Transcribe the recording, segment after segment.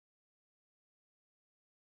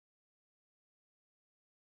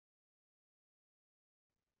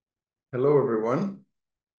Hello, everyone.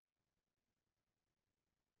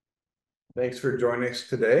 Thanks for joining us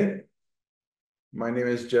today. My name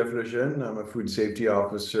is Jeff Lejeune. I'm a food safety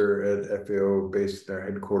officer at FAO based in our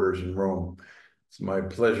headquarters in Rome. It's my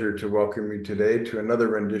pleasure to welcome you today to another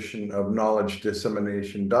rendition of Knowledge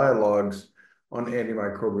Dissemination Dialogues on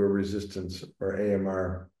Antimicrobial Resistance, or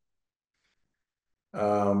AMR.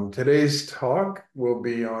 Today's talk will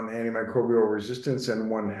be on antimicrobial resistance and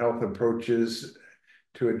One Health approaches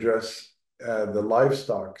to address the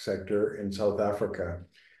livestock sector in South Africa.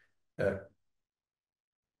 To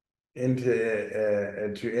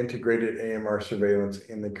integrated AMR surveillance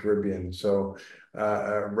in the Caribbean. So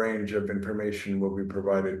a range of information will be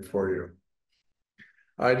provided for you.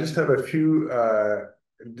 I just have a few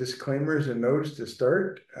disclaimers and notes to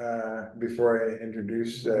start before I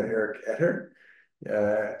introduce Eric Etter.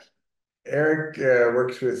 Eric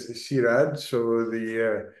works with CIRAD, so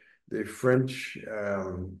the French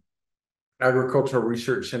Agricultural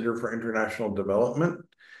Research Center for International Development.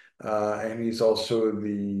 And he's also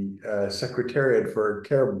the Secretariat for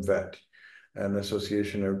CARIBVET, an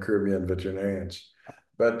association of Caribbean veterinarians.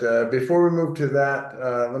 But before we move to that,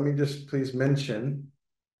 let me just please mention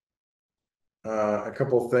a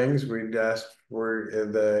couple of things. We'd ask for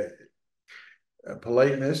the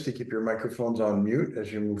politeness to keep your microphones on mute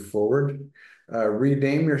as you move forward.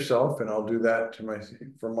 Rename yourself, and I'll do that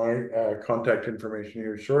for my contact information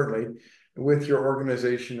here shortly, with your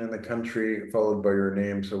organization and the country followed by your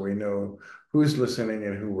name, so we know who's listening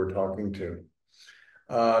and who we're talking to.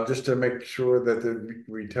 Just to make sure that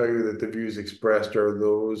we tell you that the views expressed are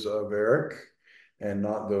those of Eric and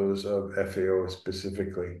not those of FAO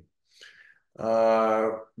specifically.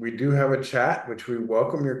 We do have a chat, which we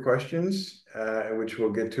welcome your questions, which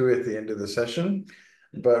we'll get to at the end of the session.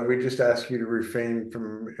 But we just ask you to refrain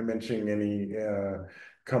from mentioning any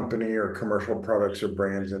company or commercial products or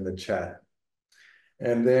brands in the chat.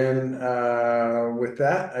 And then with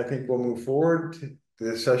that, I think we'll move forward.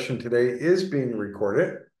 The session today is being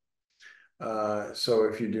recorded. So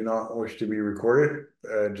if you do not wish to be recorded,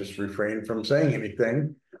 just refrain from saying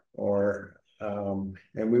anything,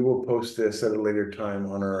 and we will post this at a later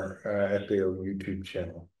time on our FAO YouTube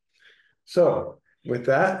channel. So with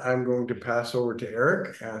that, I'm going to pass over to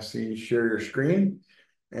Eric. Ask you to share your screen,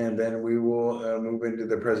 and then we will move into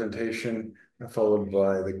the presentation followed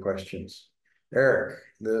by the questions. Eric,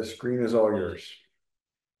 the screen is all yours.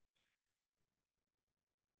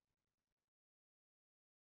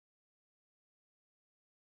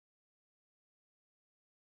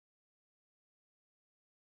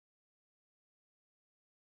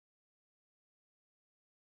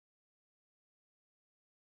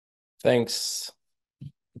 Thanks,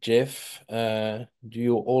 Jeff. Do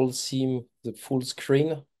you all see the full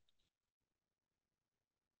screen?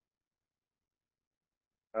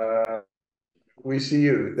 We see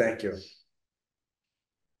you. Thank you.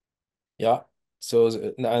 Yeah.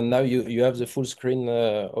 So and now you have the full screen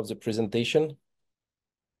of the presentation.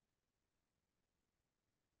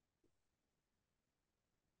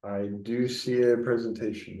 I do see a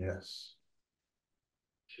presentation, yes.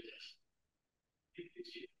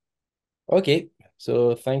 Okay.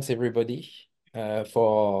 So thanks everybody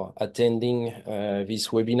for attending this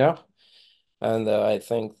webinar. And I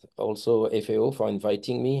thank also FAO for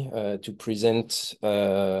inviting me to present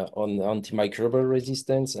on antimicrobial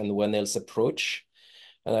resistance and One Health approach.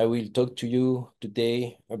 And I will talk to you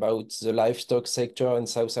today about the livestock sector in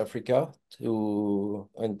South Africa until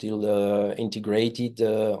integrated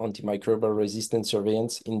antimicrobial resistance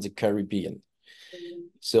surveillance in the Caribbean.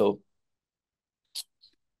 So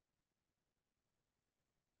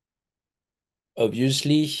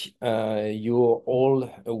obviously, you're all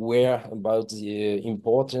aware about the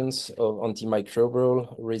importance of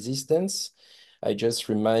antimicrobial resistance. I just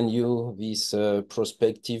remind you this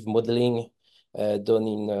prospective modeling done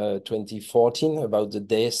in 2014 about the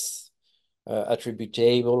deaths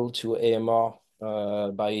attributable to AMR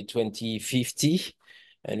by 2050.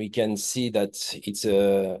 And we can see that it's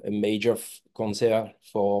a major concern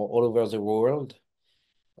for all over the world.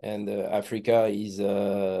 And Africa is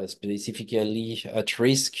specifically at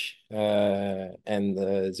risk, and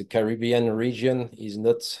the Caribbean region is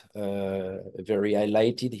not very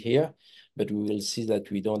highlighted here, but we will see that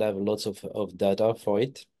we don't have lots of data for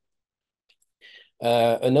it.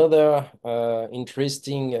 Another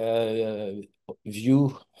interesting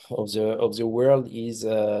view of the world is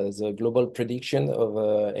the global prediction of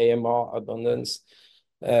AMR abundance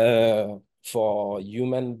for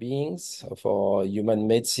human beings, for human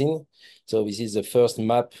medicine. So this is the first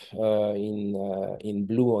map in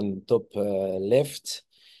blue on top left.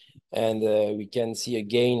 And we can see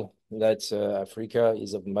again that Africa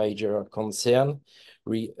is of major concern.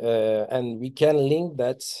 And we can link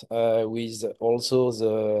that with also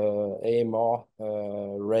the AMR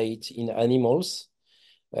rate in animals,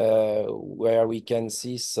 where we can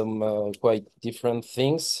see some quite different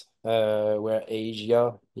things, where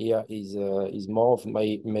Asia here is more of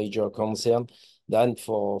my major concern than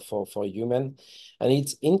for human. And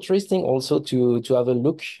it's interesting also to have a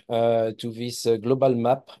look to this global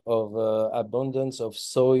map of abundance of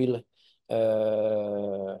soil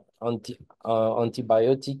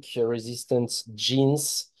antibiotic resistance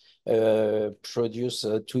genes produced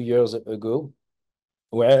 2 years ago,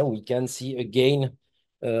 where we can see again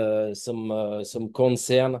some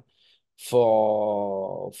concern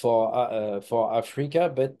for Africa,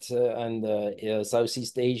 but and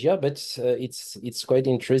Southeast Asia, but it's quite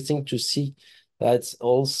interesting to see that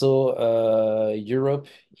also Europe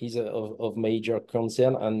is of major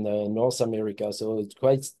concern, and North America. So it's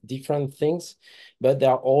quite different things, but they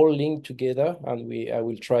are all linked together, and I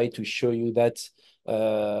will try to show you that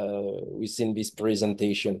within this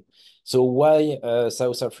presentation. So why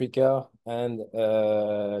South Africa and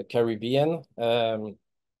Caribbean?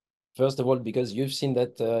 First of all, because you've seen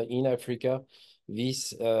that in Africa,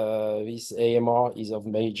 this AMR is of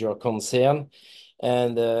major concern.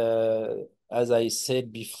 And as I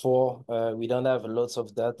said before, we don't have lots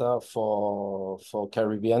of data for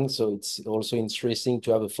Caribbean, so it's also interesting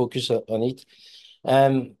to have a focus on it.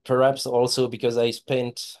 And perhaps also because I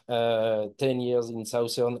spent 10 years in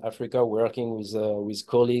Southern Africa working with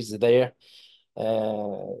colleagues there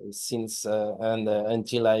since and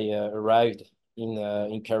until I arrived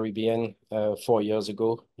in Caribbean 4 years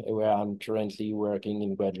ago, where I'm currently working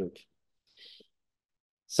in Guadeloupe.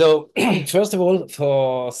 So first of all,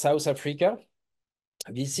 for South Africa,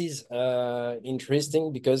 this is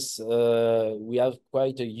interesting because we have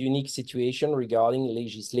quite a unique situation regarding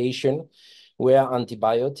legislation where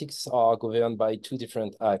antibiotics are governed by two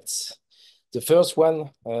different acts. The first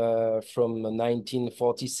one from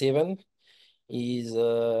 1947 is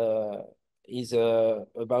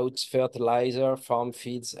about fertilizer, farm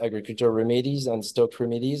feeds, agricultural remedies, and stock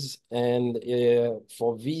remedies. And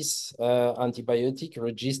for this antibiotic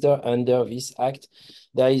register under this act,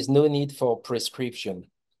 there is no need for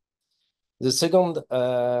prescription. The second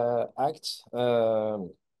act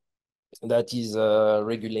that is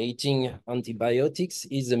regulating antibiotics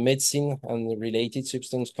is the Medicine and Related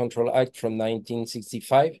Substance Control Act from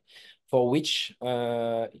 1965, for which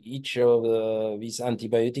each of these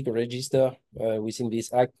antibiotic register within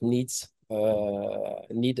this act need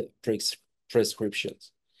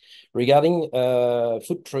prescriptions. Regarding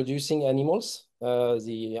food-producing animals,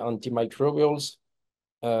 the antimicrobials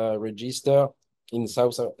register in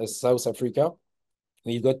South Africa.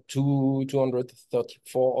 We've got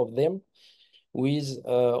 234 of them, with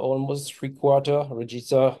almost 3/4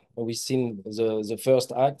 register within the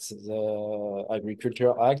first act, the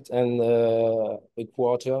Agriculture Act, and a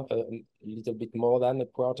quarter, a little bit more than a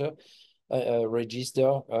quarter,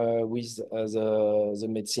 register with the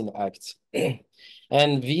Medicine Act.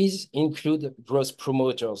 And these include growth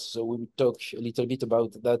promoters. So we'll talk a little bit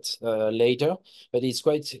about that later, but it's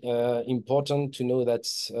quite important to know that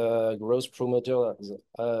growth promoters,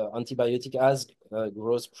 antibiotic as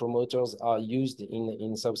growth promoters are used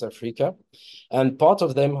in South Africa. And part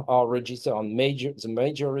of them are registered on the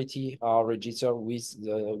majority are registered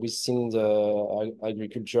within the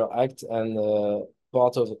Agriculture Act, and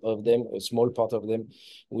part of them, a small part of them,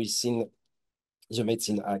 within the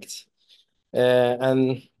Medicine Act.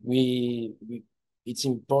 And it's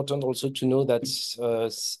important also to know that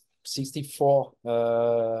 64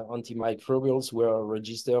 antimicrobials were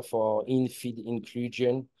registered for in-feed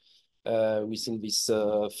inclusion within this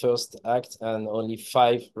first act, and only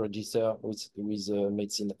 5 registered with the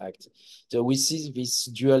Medicine Act. So we see this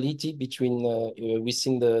duality between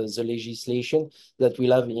within the legislation that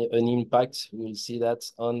will have an impact. We'll see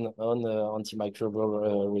that on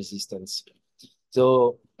antimicrobial resistance.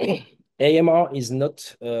 So AMR is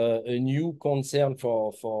not a new concern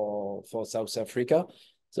for South Africa.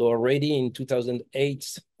 So already in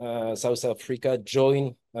 2008, South Africa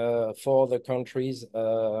joined 4 other countries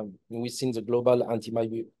within the Global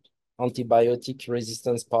Antibiotic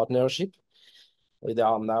Resistance Partnership. There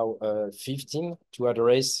are now 15 to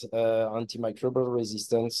address antimicrobial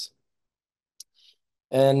resistance.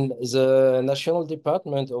 And the National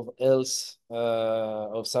Department of Health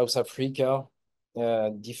of South Africa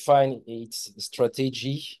defined its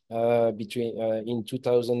strategy in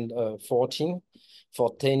 2014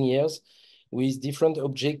 for 10 years, with different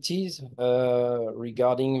objectives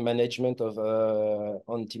regarding management of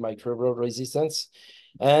antimicrobial resistance.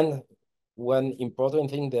 And one important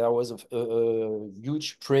thing, there was a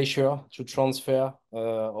huge pressure to transfer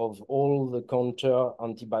of all the counter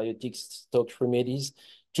antibiotic stock remedies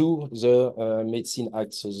to the Medicine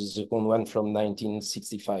Act, so the second one from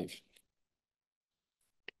 1965.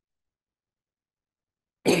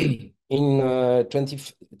 In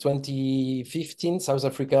 2015, South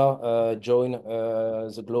Africa joined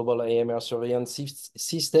the global AMR surveillance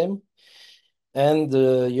system. And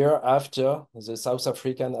the year after, the South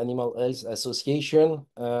African Animal Health Association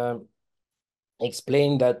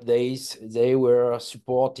explained that they were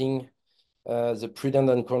supporting the prudent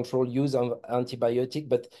and controlled use of antibiotic,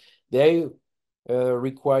 but they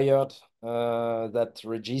required that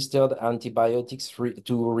registered antibiotics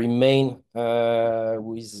to remain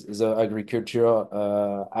with the Agriculture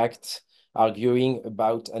Act, arguing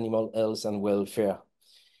about animal health and welfare.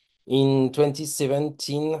 In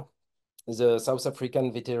 2017, the South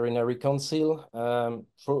African Veterinary Council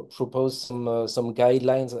proposed some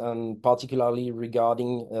guidelines, and particularly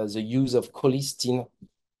regarding the use of colistin.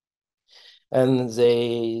 And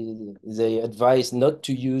they advise not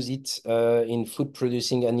to use it in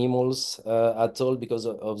food-producing animals at all because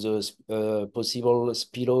of the possible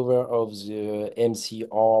spillover of the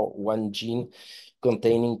MCR1 gene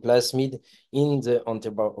containing plasmid in the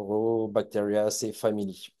Enterobacteriaceae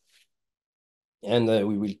family. And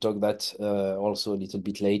we will talk that also a little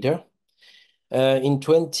bit later. In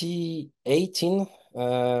 2018,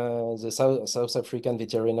 the South African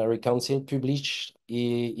Veterinary Council published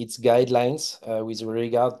its guidelines with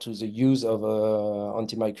regard to the use of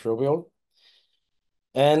antimicrobial.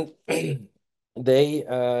 And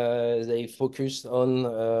they focused on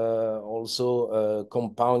also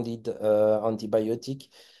compounded antibiotic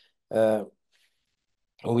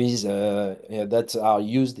with that are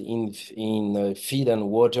used in feed and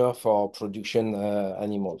water for production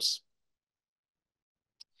animals.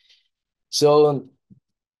 So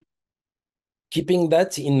keeping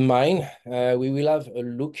that in mind, we will have a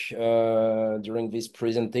look during this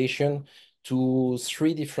presentation to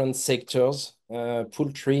three different sectors,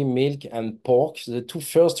 poultry, milk, and pork. The two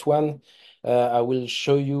first one, I will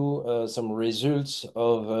show you some results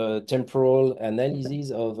of temporal analysis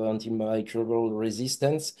of antimicrobial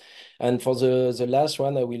resistance. And for the last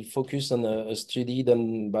one, I will focus on a study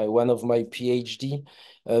done by one of my PhD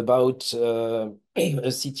about a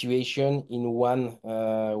situation in one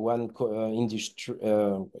industry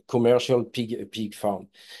commercial pig farm.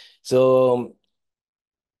 So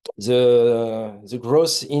the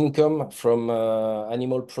gross income from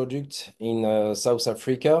animal product in South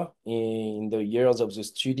Africa in the years of the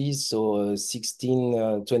studies, so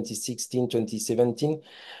 2016, 2017,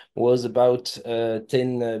 was about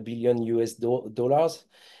 10 billion US dollars,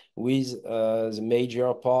 with the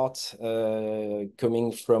major part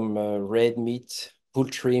coming from red meat,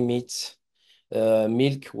 poultry meat.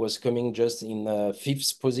 Milk was coming just in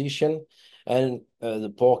fifth position, and the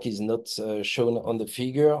pork is not shown on the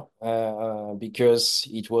figure because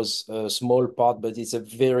it was a small part, but it's a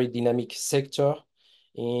very dynamic sector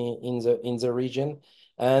in the region.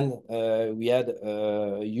 And we had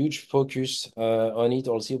a huge focus on it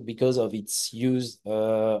also because of its use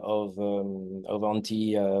of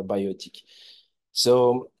antibiotic.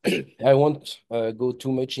 So I won't go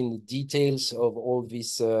too much in the details of all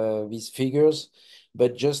these figures,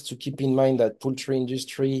 but just to keep in mind that poultry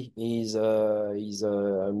industry is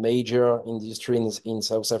a major industry in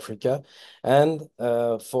South Africa. And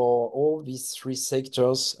for all these three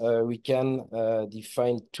sectors, we can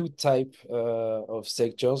define two types of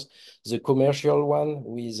sectors. The commercial one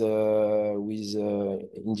with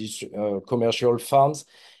commercial farms,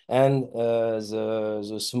 and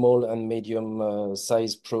the small and medium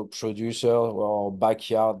size producer or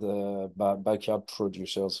backyard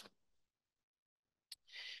producers.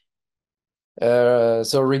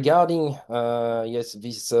 So regarding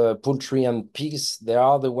this poultry and pigs, they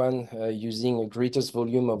are the one using the greatest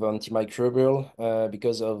volume of antimicrobial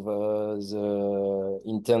because of the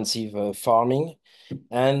intensive farming.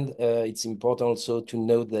 And it's important also to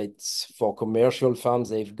note that for commercial farms,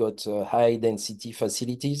 they've got high density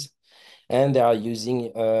facilities, and they are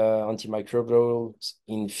using antimicrobials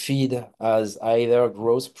in feed as either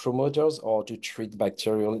growth promoters or to treat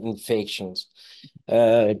bacterial infections.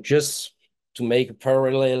 Just to make a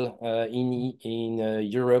parallel, in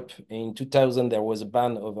Europe in 2000, there was a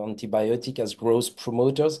ban of antibiotic as growth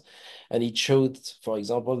promoters, and it showed, for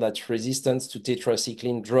example, that resistance to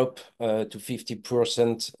tetracycline dropped to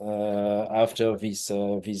 50% after this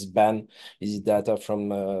ban. This is data from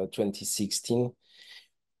 2016.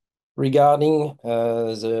 Regarding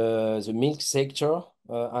the milk sector,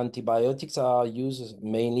 antibiotics are used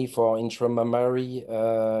mainly for intramammary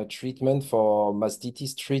treatment, for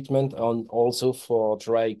mastitis treatment, and also for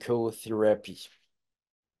dry cow therapy.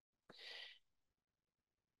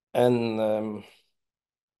 And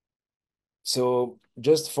so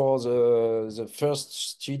just for the first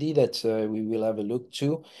study that we will have a look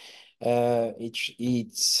to,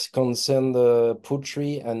 it's concerned the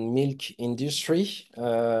poultry and milk industry,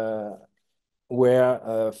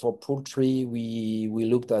 where for poultry we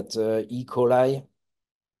looked at E. coli,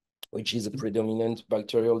 which is a predominant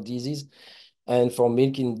bacterial disease. And for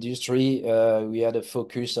milk industry, we had a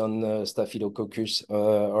focus on Staphylococcus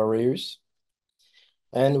aureus.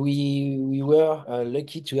 And we were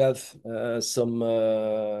lucky to have some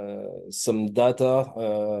data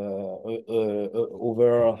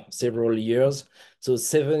over several years. So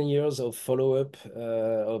 7 years of follow-up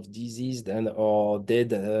of diseased and or dead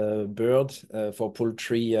bird for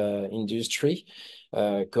poultry industry,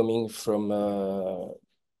 coming from the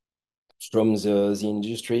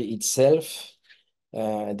industry itself.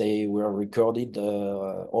 They were recorded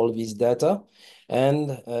all this data, and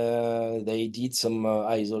they did some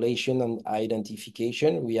isolation and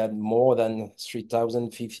identification. We had more than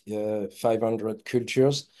 3,500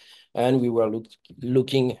 cultures, and we were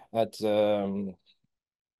looking at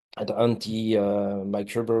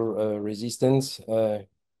antimicrobial resistance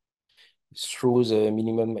through the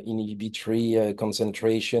minimum inhibitory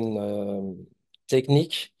concentration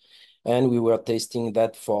technique. And we were testing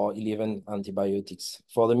that for 11 antibiotics.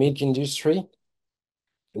 For the milk industry,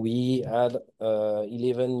 we had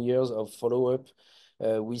 11 years of follow-up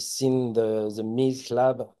within the milk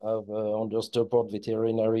lab of Understoport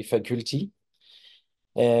Veterinary Faculty,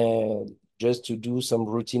 just to do some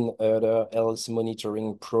routine other health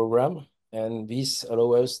monitoring program. And this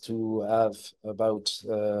allows us to have about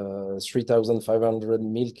 3,500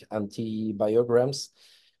 milk antibiograms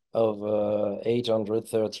of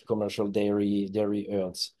 830 commercial dairy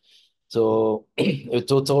herds. So a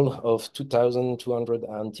total of 2,200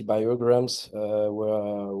 antibiograms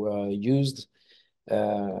were used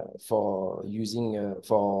for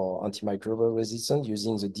antimicrobial resistance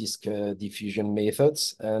using the disk diffusion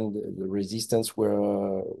methods, and the resistance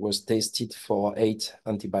was tested for 8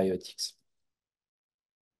 antibiotics.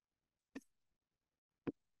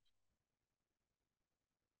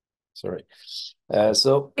 Sorry.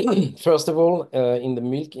 So first of all, in the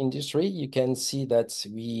milk industry, you can see that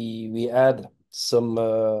we had some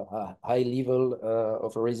high level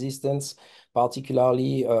of resistance,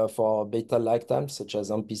 particularly for beta-lactams such as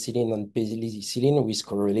ampicillin and penicillin, with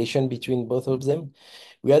correlation between both of them.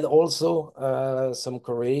 We had also some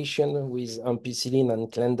correlation with ampicillin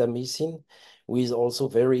and clindamycin, with also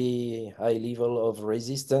very high level of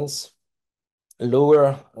resistance.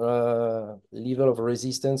 Lower level of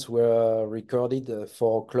resistance were recorded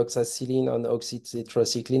for cloxacillin and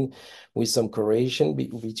oxytetracycline, with some correlation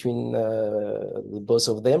between both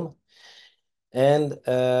of them. And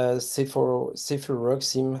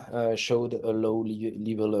cefuroxime showed a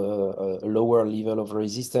lower level of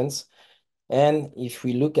resistance. And if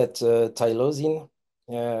we look at tylosin,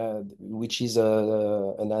 which is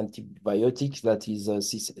an antibiotic that is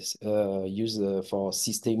used for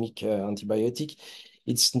systemic antibiotic,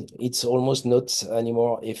 it's almost not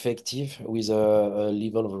anymore effective, with a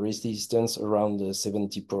level of resistance around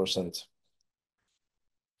 70%.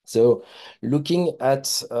 So looking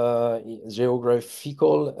at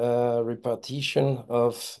geographical repartition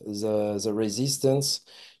of the resistance,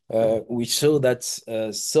 we saw that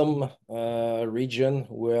some regions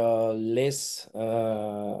were less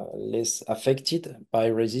affected by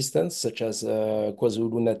resistance, such as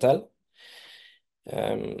KwaZulu-Natal.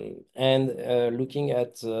 And looking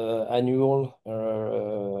at annual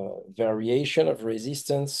variation of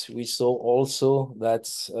resistance, we saw also that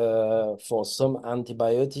for some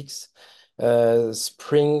antibiotics,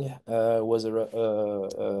 spring was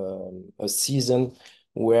a season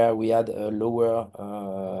where we had a lower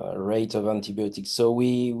rate of antibiotics. So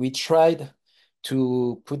we tried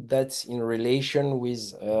to put that in relation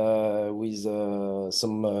with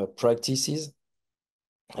some practices.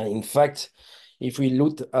 And in fact, if we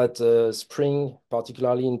looked at spring,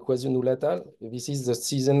 particularly in KwaZulu-Natal, this is the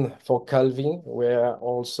season for calving, where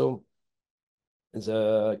also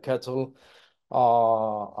the cattle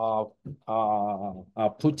are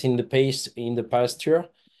put in the pasture.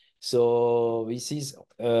 So this is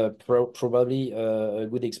probably a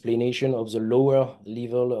good explanation of the lower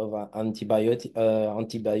level of antibiotic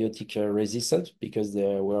resistance, because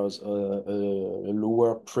there was a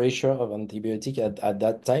lower pressure of antibiotic at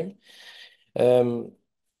that time.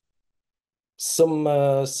 Some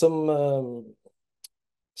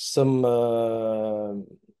some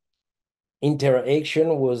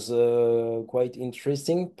interaction was quite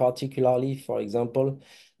interesting, particularly, for example,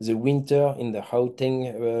 the winter in the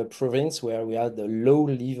Gauteng province, where we had a low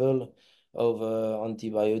level of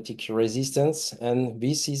antibiotic resistance. And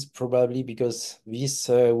this is probably because this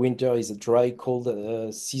winter is a dry, cold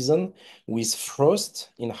season with frost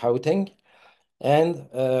in Gauteng. And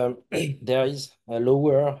there is a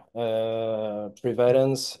lower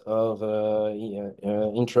prevalence of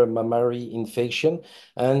intramammary infection,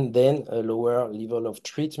 and then a lower level of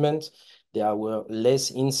treatment. There were less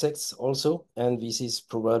insects also, and this is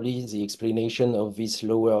probably the explanation of this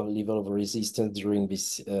lower level of resistance during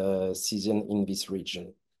this season in this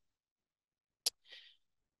region.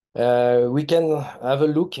 We can have a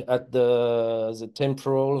look at the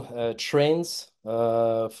temporal trends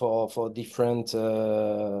for different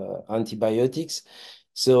antibiotics.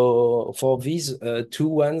 So for these two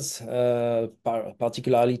ones,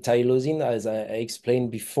 particularly tyrosine, as I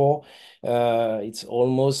explained before, it's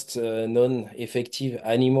almost non-effective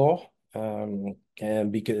anymore.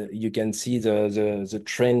 And because you can see the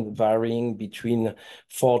trend varying between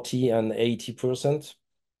 40 and 80%.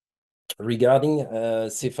 Regarding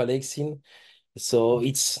cephalexin, so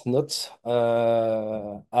it's not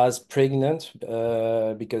as pregnant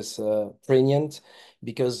because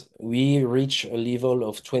we reach a level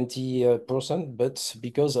of 20%, but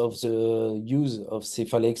because of the use of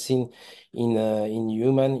cephalexin in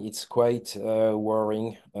human, it's quite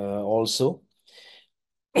worrying also.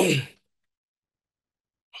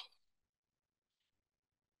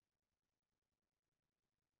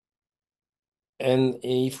 And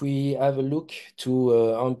if we have a look to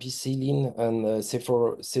ampicillin and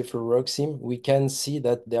cefuroxime, we can see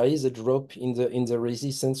that there is a drop in the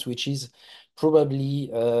resistance, which is probably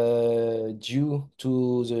due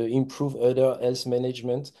to the improved other health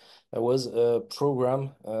management. There was a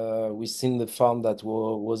program within the farm that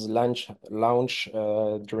was launched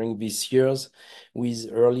during these years with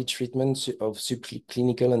early treatment of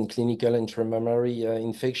subclinical and clinical intramammary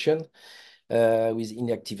infection. With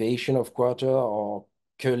inactivation of quarter or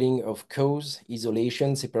culling of cows,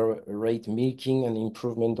 isolation, separate milking, and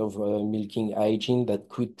improvement of milking hygiene that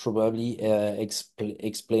could probably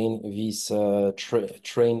explain this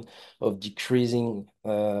trend of decreasing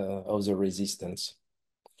of the resistance.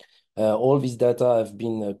 All these data have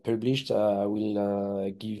been published. I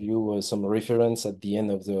will give you some reference at the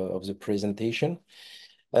end of the presentation.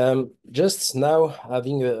 Just now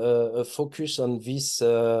having a focus on this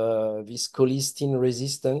colistin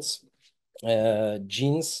resistance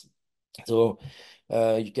genes. So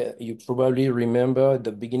you probably remember at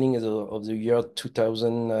the beginning of the year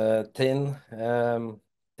 2010,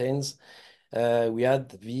 we had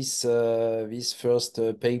this first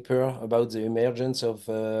paper about the emergence of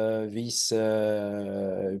this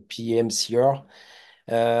PMCR.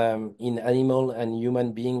 In animal and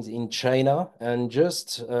human beings in China. And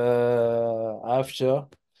just after,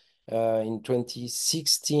 in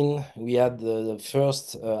 2016, we had the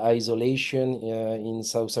first isolation in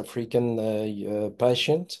South African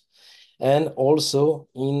patient, and also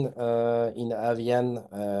in avian,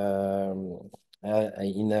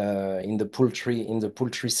 in the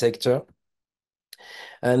poultry sector.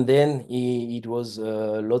 And then it was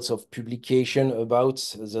lots of publication about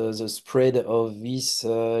the spread of this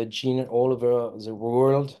gene all over the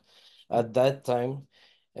world at that time,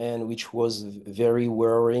 and which was very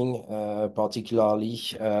worrying, particularly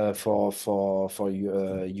for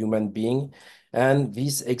human being. And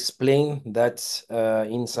this explained that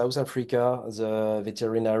in South Africa, the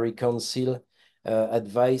Veterinary Council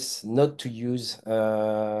advise not to use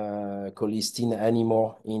colistin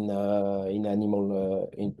anymore in animal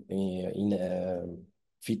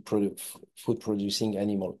food producing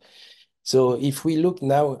animal. So if we look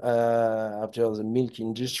now after the milk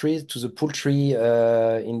industry to the poultry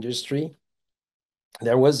industry,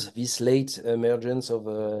 there was this late emergence of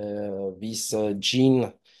this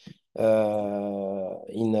gene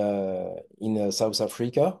in South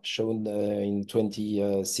Africa, shown in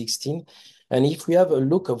 2016. And if we have a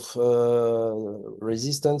look of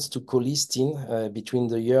resistance to colistin between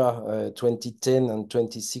the year 2010 and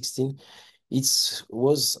 2016, it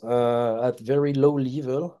was at very low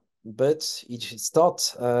level, but it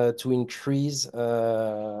starts to increase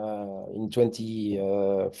in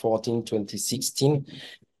 2014, 2016,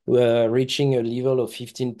 reaching a level of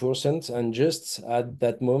 15%. And just at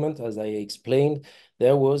that moment, as I explained,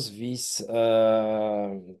 there was this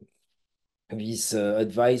this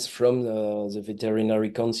advice from the Veterinary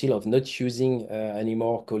Council of not using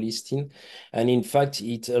anymore colistin. And in fact,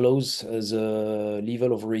 it allows the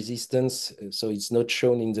level of resistance. So it's not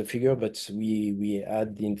shown in the figure, but we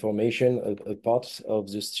add the information, a part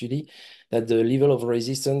of the study, that the level of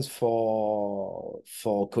resistance for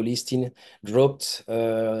colistin dropped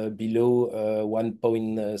below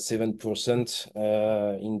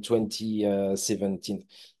 1.7% in 2017.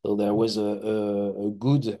 So there was a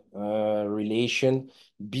good relation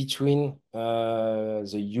between the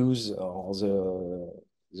use or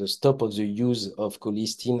the stop of the use of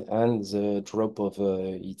colistin and the drop of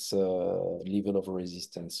its level of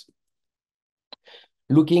resistance.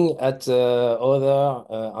 Looking at other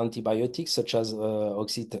antibiotics such as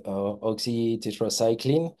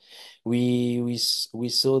oxytetracycline, we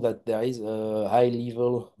saw that there is a high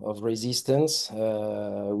level of resistance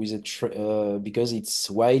because it's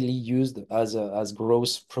widely used as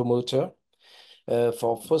growth promoter.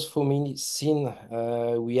 For fosfomycin,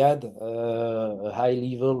 we had a high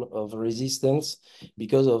level of resistance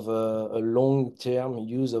because of a long-term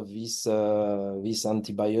use of these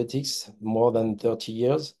antibiotics, more than 30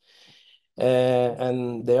 years.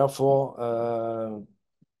 And therefore,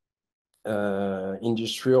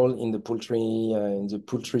 industrial in the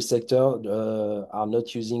poultry sector are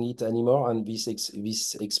not using it anymore, and this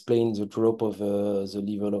explains the drop of the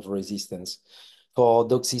level of resistance. For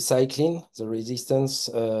doxycycline, the resistance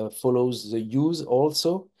follows the use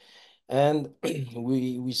also, and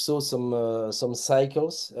we saw some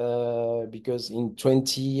cycles because in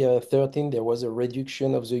 2013 there was a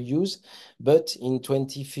reduction of the use, but in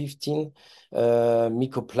 2015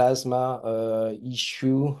 mycoplasma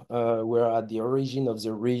issue were at the origin of the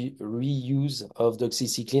reuse of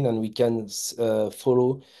doxycycline, and we can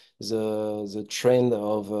follow the trend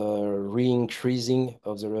of re-increasing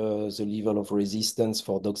of the level of resistance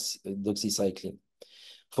for doxycycline.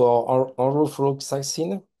 For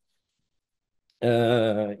orofloxacin,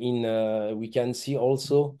 we can see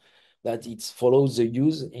also that it follows the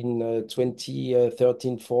use in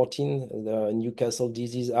 2013-14, the Newcastle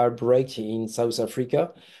disease outbreak in South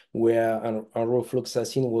Africa, where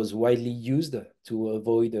orofloxacin was widely used to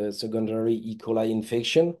avoid a secondary E. coli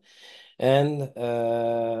infection. And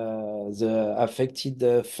the affected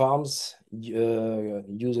farms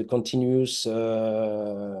use a continuous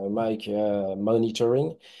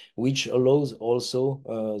monitoring, which allows also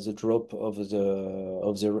the drop of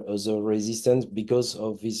the resistance because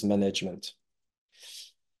of this management.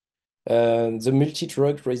 The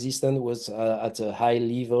multi-drug resistance was at a high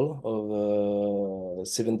level of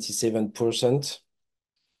 77%,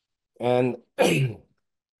 and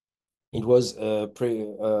it was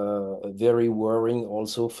very worrying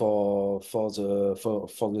also for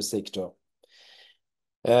the sector.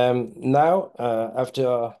 Now,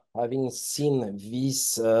 after having seen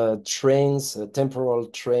these trends, temporal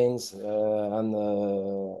trends, and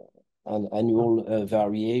annual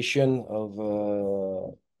variation of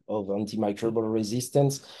antimicrobial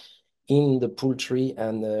resistance in the poultry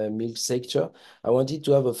and milk sector, I wanted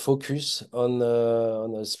to have a focus on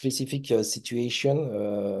a specific situation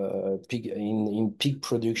in pig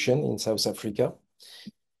production in South Africa.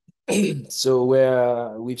 So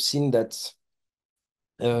where we've seen that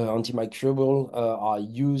antimicrobial are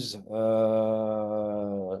used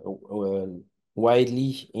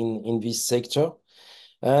widely in this sector.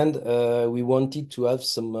 And we wanted to have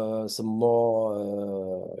some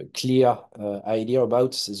more clear idea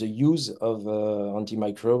about the use of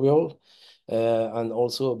antimicrobial and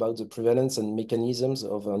also about the prevalence and mechanisms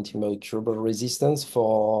of antimicrobial resistance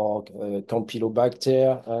for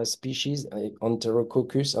Campylobacter species,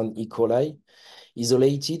 Enterococcus and E. coli,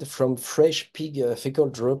 isolated from fresh pig fecal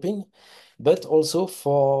dropping, but also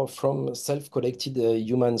from self-collected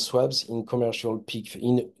human swabs in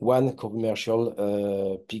one commercial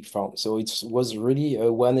pig farm. So it was really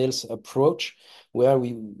a One Health approach where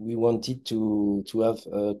we wanted to have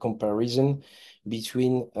a comparison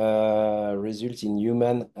between results in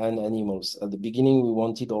human and animals. At the beginning, we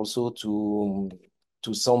wanted also to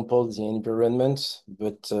sample the environment,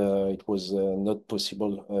 but it was not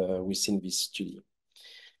possible within this study.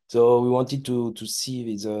 So we wanted to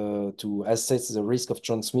assess the risk of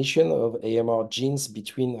transmission of AMR genes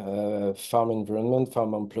between farm environment,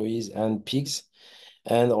 farm employees, and pigs,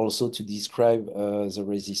 and also to describe the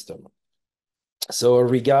resistance. So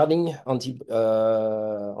regarding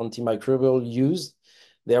antimicrobial use,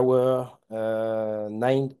 there were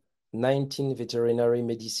 19 veterinary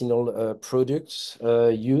medicinal products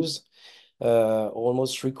used.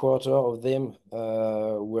 Almost 3/4 of them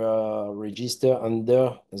were registered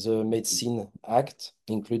under the Medicine Act,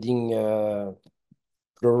 including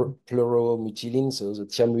chloromethylene, so the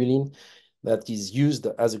thiamulin, that is used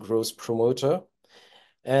as a growth promoter,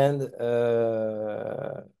 and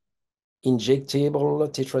injectable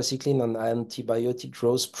tetracycline and antibiotic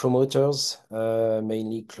growth promoters,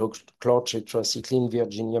 mainly chlortetracycline,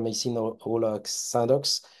 virginiamycin,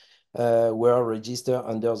 olaoxandox, were registered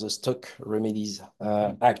under the Stock Remedies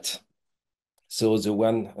Act. So the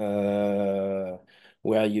one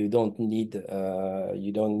where you don't need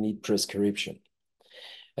prescription.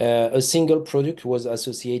 A single product was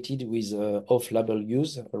associated with off-label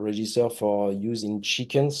use, registered for use in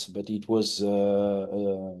chickens, but it was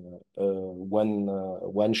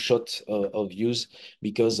one shot of use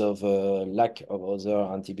because of lack of other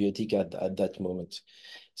antibiotic at that moment.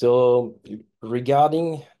 So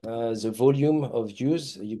regarding the volume of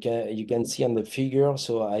use, you can see on the figure.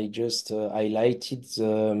 So I just highlighted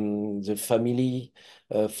the family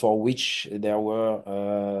for which there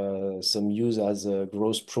were some use as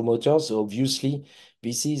growth promoters. So obviously,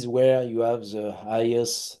 this is where you have the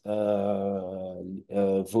highest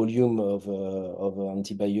volume of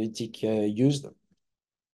antibiotic used.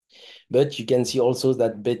 But you can see also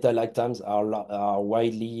that beta-lactams are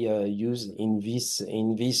widely used in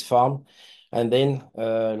this farm. And then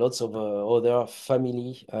lots of other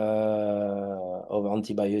family of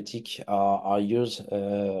antibiotic are used.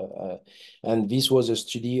 And this was a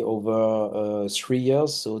study over 3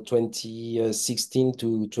 years, so 2016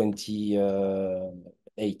 to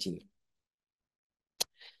 2018.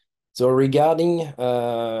 So regarding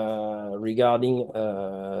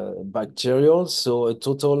bacterial, so a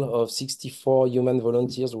total of 64 human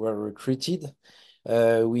volunteers were recruited.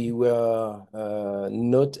 We were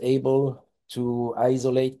not able to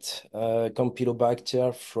isolate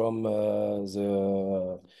Campylobacter from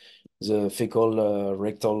the fecal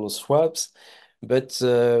rectal swabs, but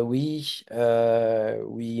we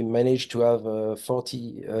managed to have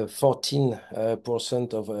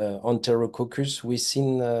 14% of Enterococcus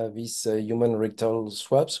within these human rectal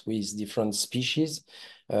swabs with different species,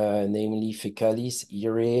 namely Fecalis,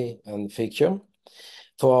 Irae, and Faecium.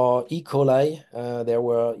 For E. coli, they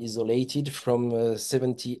were isolated from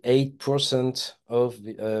 78% of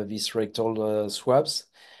these rectal swabs.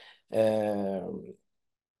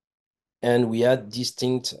 And we had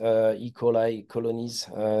distinct E. coli colonies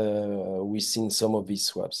within some of these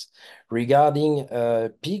swabs. Regarding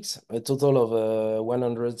pigs, a total of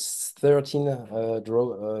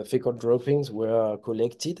 113 fecal droppings were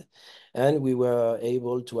collected, and we were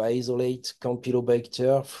able to isolate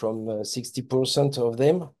Campylobacter from 60% of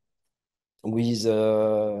them, with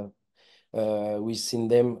within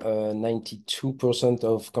them 92%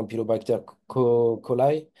 of Campylobacter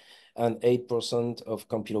coli, and 8% of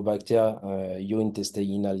Campylobacter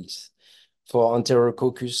intestinalis. For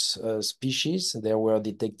Enterococcus species, they were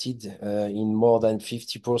detected in more than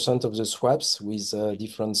 50% of the swabs, with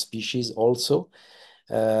different species also,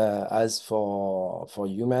 as for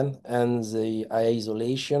human. And the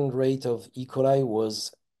isolation rate of E. coli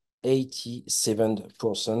was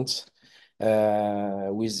 87%,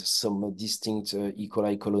 with some distinct E.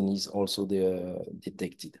 coli colonies also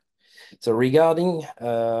detected. So regarding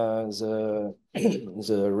the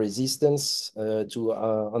resistance to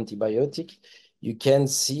antibiotic, you can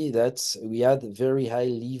see that we had very high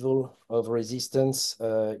level of resistance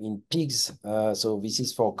in pigs. So this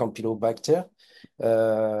is for Campylobacter.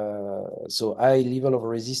 So high level of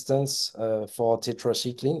resistance for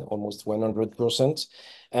tetracycline, almost 100%.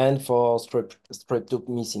 And for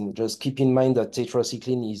streptomycin, just keep in mind that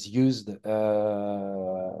tetracycline is used,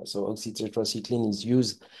 so oxytetracycline is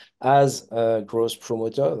used as a growth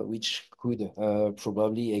promoter, which could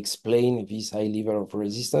probably explain this high level of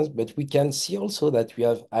resistance. But we can see also that we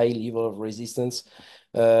have high level of resistance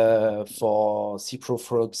for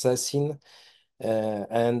ciprofloxacin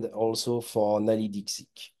and also for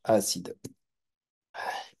nalidixic acid.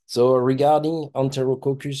 So regarding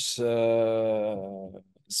Enterococcus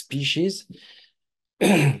species,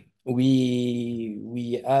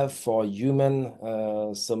 we have for human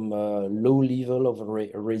some low level of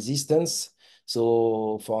resistance.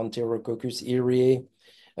 So for Enterococcus irae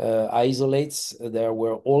isolates, they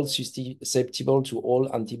were all susceptible to all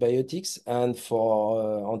antibiotics. And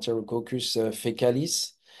for Enterococcus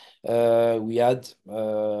fecalis, we had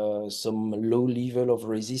some low level of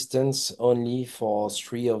resistance only for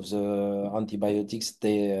 3 of the antibiotics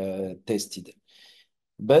they tested.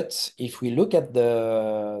 But if we look at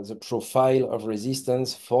the profile of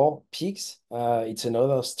resistance for pigs, it's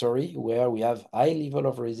another story where we have high level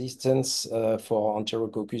of resistance for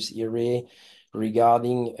Enterococcus irae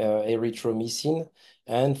regarding erythromycin,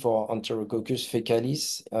 And for Enterococcus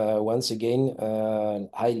faecalis, once again,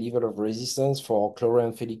 high level of resistance for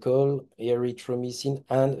chloramphenicol, erythromycin,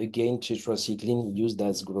 and again, tetracycline used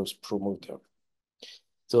as growth promoter.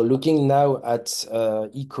 So looking now at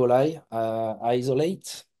E. coli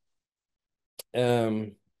isolate,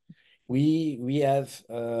 we have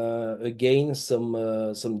again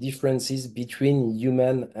some differences between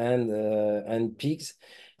human and pigs.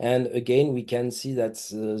 And again, we can see that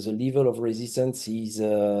the level of resistance is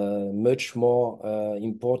much more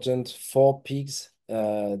important for pigs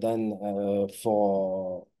than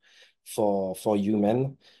for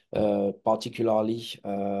human, particularly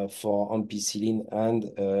for ampicillin and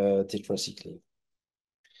tetracycline.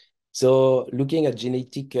 So looking at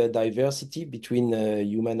genetic diversity between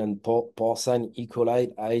human and porcine E.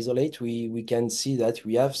 coli isolate, we can see that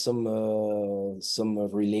we have some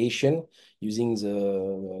relation using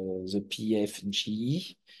the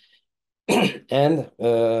PFGE. And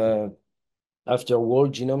after whole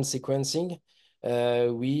genome sequencing,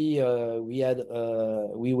 we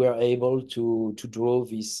were able to draw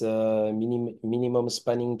this minimum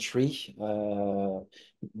spanning tree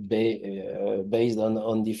based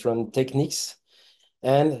on different techniques.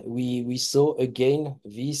 And we saw again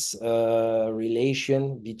this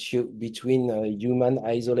relation between human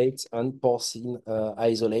isolates and porcine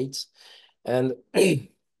isolates. And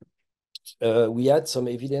we had some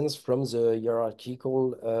evidence from the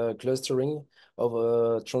hierarchical clustering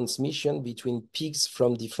of transmission between pigs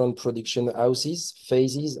from different production houses,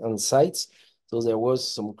 phases, and sites. So there was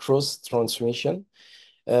some cross transmission.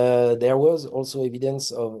 There was also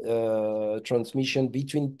evidence of transmission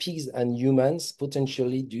between pigs and humans,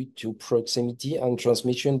 potentially due to proximity, and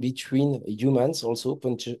transmission between humans, also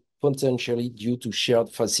potentially due to shared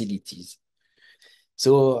facilities.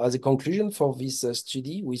 So as a conclusion for this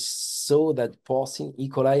study, we saw that porcine E.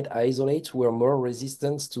 coli isolates were more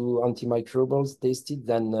resistant to antimicrobials tested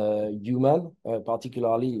than human,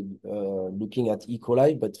 particularly looking at E.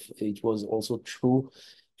 coli, but it was also true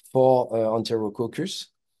for Enterococcus.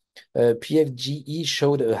 PFGE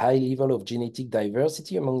showed a high level of genetic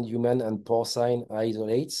diversity among human and porcine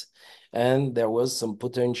isolates, and there was some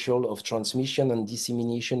potential of transmission and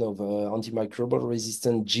dissemination of antimicrobial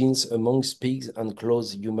resistant genes amongst pigs and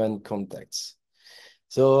close human contacts.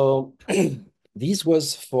 So this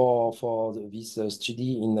was for this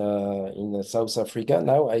study in South Africa.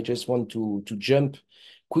 Now I just want to jump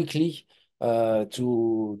quickly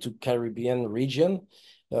to Caribbean region.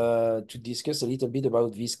 To discuss a little bit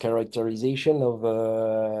about this characterization of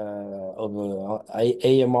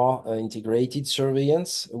AMR integrated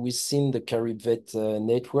surveillance within the CaribVet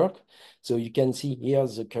network. So you can see here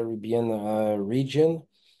the Caribbean region,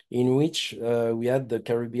 in which we had the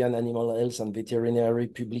Caribbean Animal Health and Veterinary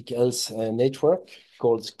Public Health Network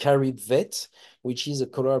called CaribVet, which is a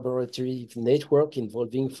collaborative network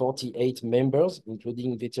involving 48 members,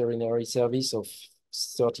 including veterinary service of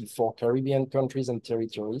 34 Caribbean countries and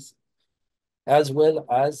territories, as well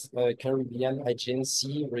as Caribbean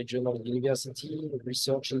agency, regional university,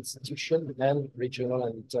 research institution, and regional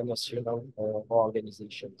and international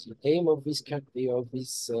organizations. The aim of this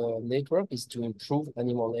network is to improve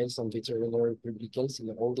animal health and veterinary public health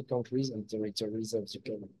in all the countries and territories of the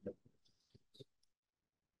Caribbean.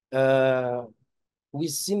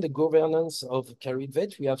 Within the governance of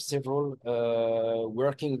CaribVet, we have several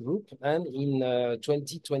working groups, and in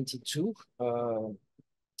 2022, the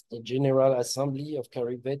General Assembly of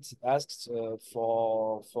CaribVet asked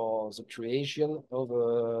for the creation of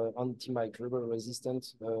an antimicrobial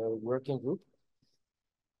resistant working group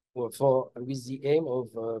with the aim of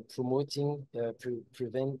promoting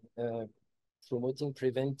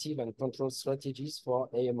preventive and control strategies for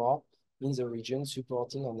AMR in the region,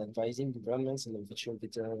 supporting and advising governments and official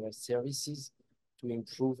veterinary services to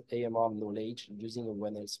improve AMR knowledge using a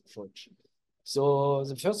One Health approach. So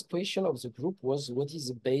the first question of the group was, what is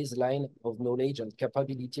the baseline of knowledge and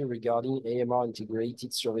capability regarding AMR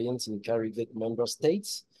integrated surveillance in CaribVet member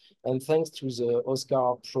states? And thanks to the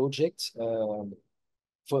OSCAR project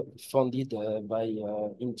funded by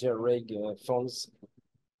Interreg funds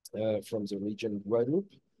from the region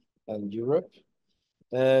Guadeloupe and Europe,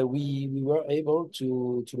 we were able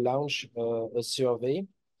to launch a survey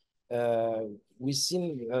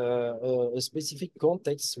within a specific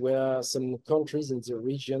context where some countries in the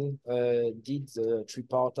region did the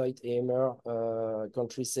tripartite AMR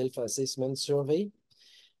country self-assessment survey.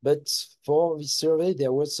 But for this survey,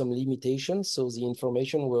 there was some limitations. So the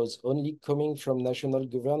information was only coming from national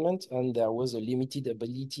government, and there was a limited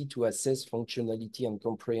ability to assess functionality and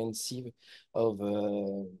comprehensive of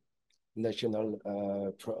national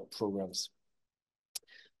programs.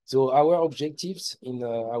 So our objectives in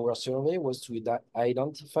our survey was to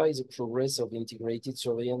identify the progress of integrated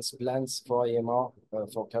surveillance plans for AMR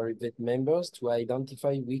for CIRAD members, to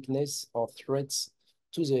identify weakness or threats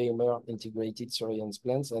to the AMR integrated surveillance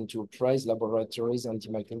plans, and to appraise laboratories'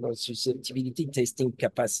 antimicrobial susceptibility testing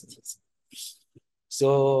capacities.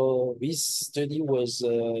 So this study was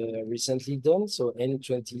recently done, so in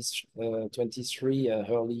 2023,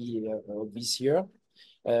 early this year,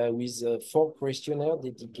 with 4 questionnaires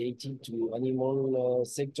dedicated to animal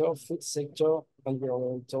sector, food sector,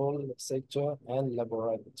 environmental sector, and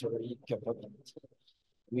laboratory capability.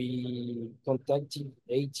 We contacted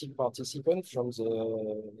 80 participants from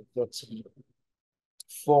the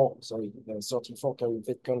 34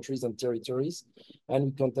 CIRAD countries and territories, and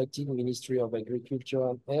we contacted Ministry of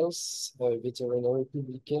Agriculture and Health, veterinary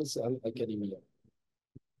public health, and academia.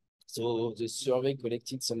 So the survey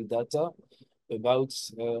collected some data about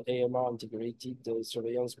AMR integrated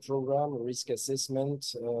surveillance program, risk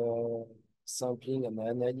assessment, sampling and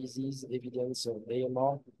analysis, evidence of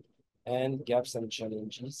AMR, and gaps and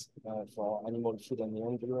challenges for animal food and the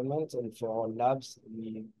environment. And for labs,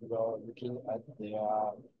 we were looking at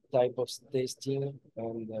their type of testing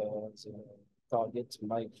and the target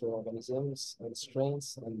microorganisms and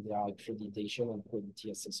strains and their accreditation and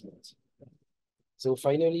quality assessment. So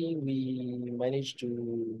finally, we managed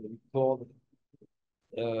to record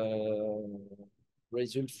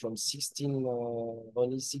result from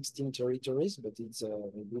only 16 territories, but it's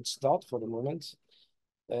a good start for the moment.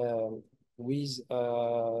 With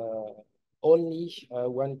only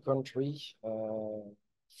one country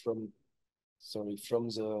from the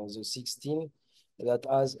 16 that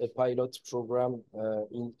has a pilot program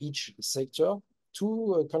in each sector.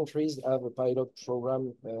 2 countries have a pilot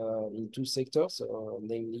program in 2 sectors,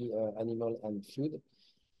 namely animal and food.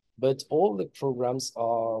 But all the programs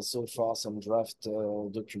are so far some draft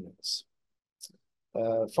documents.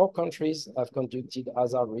 4 countries have conducted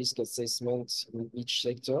hazard risk assessments in each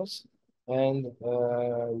sector, and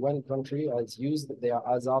 1 country has used their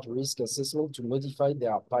hazard risk assessment to modify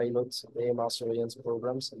their pilot AMR surveillance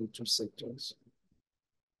programs in 2 sectors.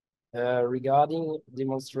 Regarding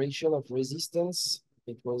demonstration of resistance,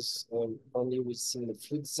 it was only within the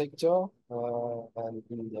food sector and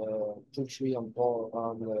in the poultry and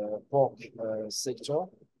pork sector,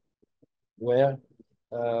 where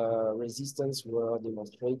resistance were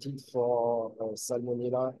demonstrated for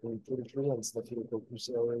Salmonella in poultry and Staphylococcus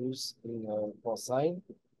aureus in porcine,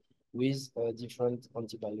 with different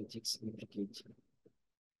antibiotics implicated.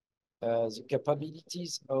 The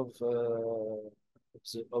capabilities of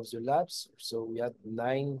the labs, so we had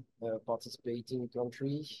 9 participating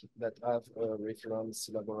countries that have a reference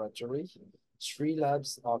laboratory. 3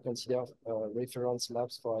 labs are considered reference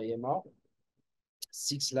labs for AMR.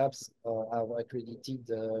 6 labs are accredited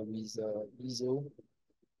with ISO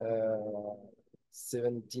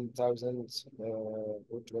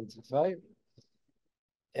 17025,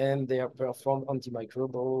 and they have performed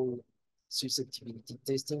antimicrobial susceptibility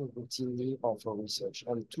testing routinely or for research.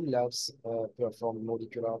 And 2 labs perform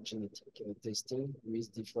molecular genetic testing with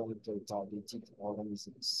different targeted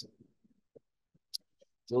organisms.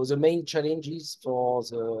 So the main challenges for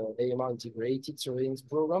the AMR integrated surveillance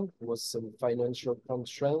program was some financial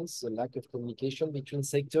constraints, a lack of communication between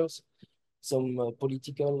sectors, some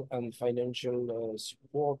political and financial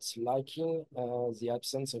support lacking, the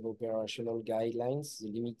absence of operational guidelines, the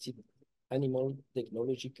limited animal,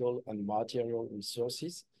 technological, and material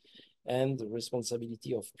resources, and the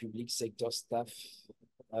responsibility of public sector staff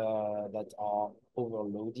that are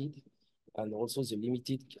overloaded, and also the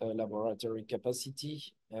limited laboratory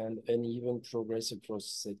capacity and uneven progress across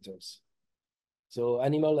sectors. So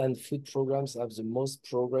animal and food programs have the most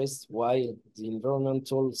progress, while the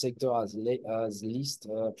environmental sector has least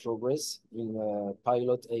progress in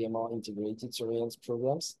pilot AMR integrated surveillance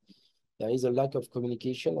programs. There is a lack of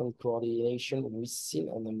communication and coordination within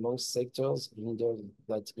and amongst sectors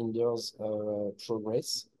that hinders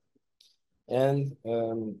progress. And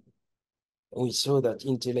we saw that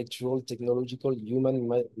intellectual, technological, human,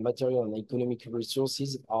 material, and economic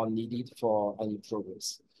resources are needed for any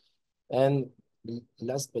progress. And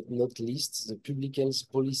last but not least, the public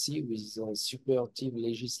health policy with a supportive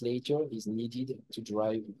legislator is needed to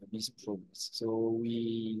drive this progress. So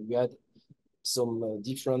we had some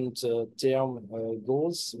different term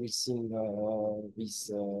goals within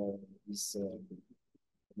this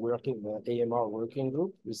AMR working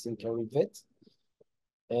group within CIRAD.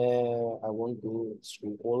 I won't go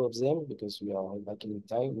through all of them because we are lacking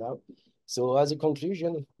time now. So as a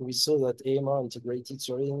conclusion, we saw that AMR integrated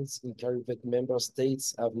surveillance in CIRAD member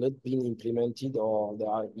states have not been implemented, or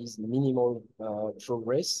there is minimal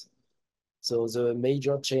progress. So the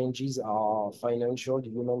major changes are financial,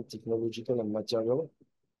 human, technological, and material.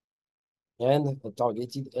 And a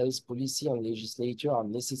targeted health policy and legislature are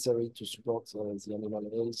necessary to support the animal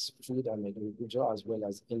health, food, and agriculture, as well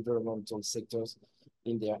as environmental sectors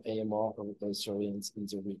in their AMR surveillance in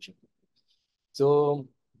the region. So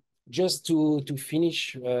just to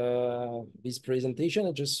finish this presentation,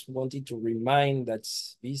 I just wanted to remind that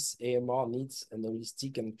this AMR needs an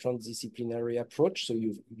holistic and transdisciplinary approach. So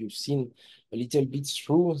you've seen a little bit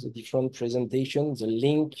through the different presentations, the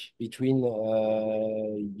link between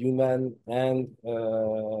human and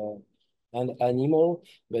animal,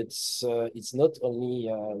 but it's not only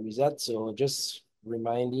with that. So just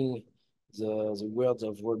reminding the words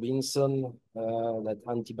of Robinson that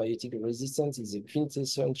antibiotic resistance is a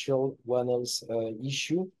quintessential One Health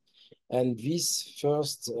issue. And this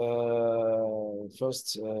first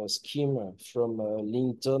scheme from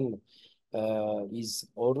Linton is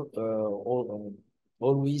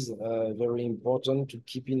always very important to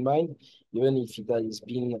keep in mind, even if it has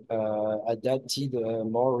been adapted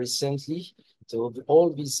more recently. So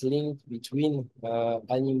all this link between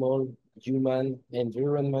animal, human,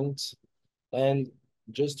 environment, and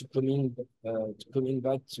just to coming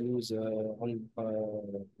back to the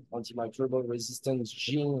antimicrobial resistance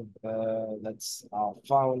gene that are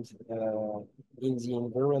found in the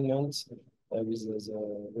environment with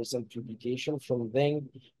the recent publication from them,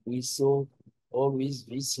 we saw always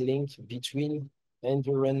this link between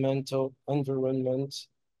environment,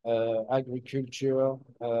 agriculture,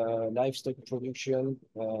 livestock production,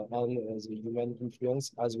 and the human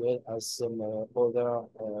influence, as well as some other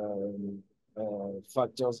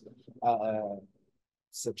factors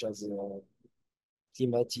such as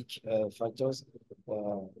climatic factors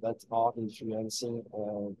that are influencing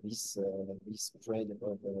this spread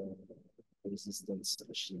of resistance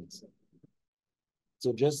genes.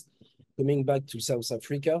 So just coming back to South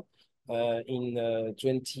Africa, in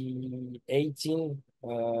 2018,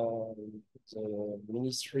 the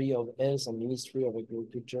Ministry of Health and Ministry of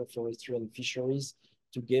Agriculture, Forestry and Fisheries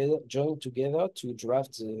joined together to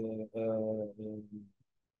draft a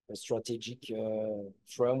strategic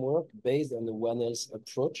framework based on the One Health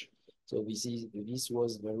approach. So this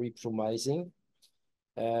was very promising,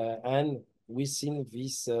 and within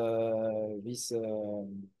this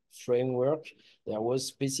framework, there was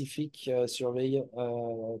specific survey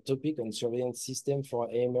topic on surveillance system for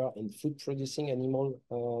AMR and food producing animal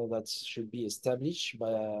that should be established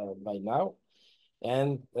by now,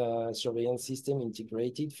 and surveillance system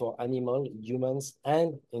integrated for animal, humans,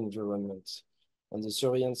 and environment. And the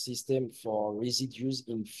surveillance system for residues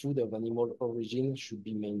in food of animal origin should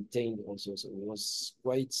be maintained also. So it was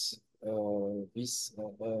quite this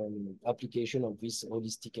application of this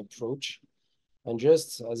holistic approach. And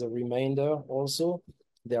just as a reminder also,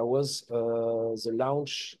 there was the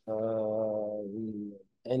launch in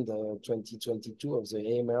end 2022 of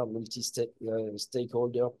the AMR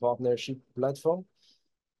multi-stakeholder partnership platform,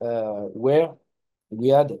 where we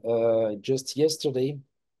had just yesterday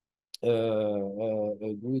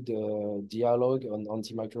a good dialogue on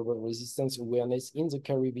antimicrobial resistance awareness in the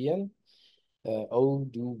Caribbean. How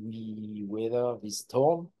do we weather this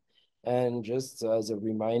storm? And just as a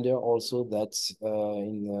reminder also that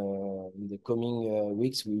in the coming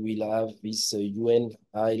weeks, we will have this UN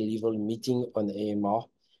high-level meeting on AMR,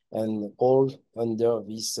 and all under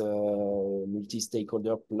this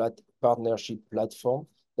multi-stakeholder partnership platform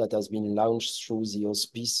that has been launched through the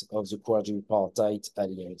auspice of the Quadripartite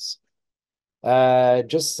Alliance.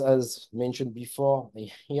 Just as mentioned before,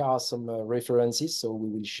 here are some references, so we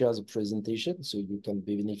will share the presentation so you can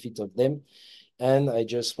benefit of them. And I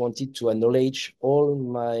just wanted to acknowledge all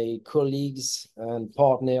my colleagues and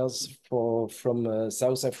partners from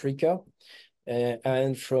South Africa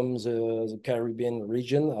and from the Caribbean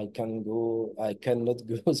region. I cannot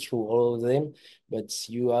go through all of them, but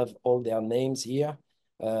you have all their names here.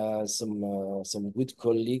 Some good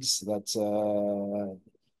colleagues that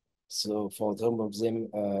so for some of them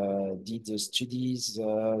did the studies,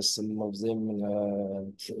 some of them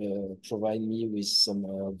provide me with some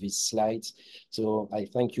of these slides. So I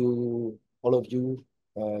thank you, all of you,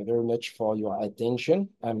 very much for your attention.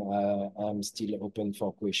 I'm still open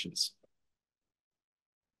for questions.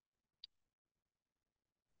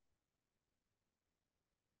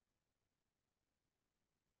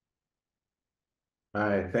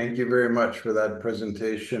 Hi, thank you very much for that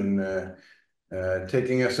presentation,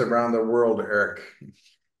 taking us around the world, Eric,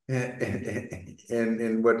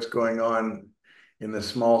 and what's going on in the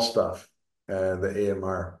small stuff. the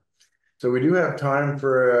AMR. So we do have time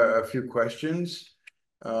for a few questions.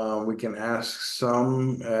 We can ask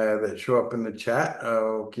some that show up in the chat.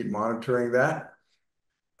 We'll keep monitoring that.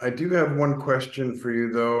 I do have one question for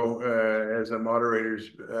you, though, as a moderator's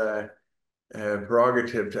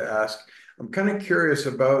prerogative to ask. I'm kind of curious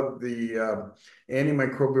about the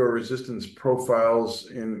antimicrobial resistance profiles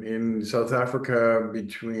in South Africa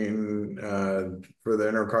between for the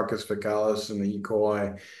Enterococcus faecalis and the E.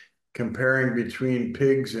 coli, comparing between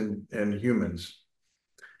pigs and humans.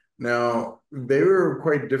 Now, they were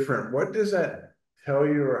quite different. What does that tell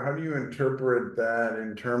you, or how do you interpret that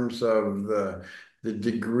in terms of the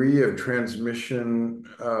degree of transmission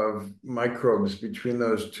of microbes between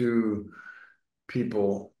those two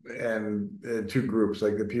people and two groups,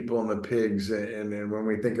 like the people and the pigs, and when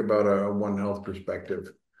we think about a One Health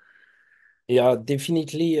perspective? Yeah,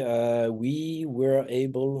 definitely. We were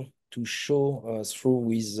able to show through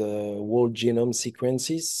with whole genome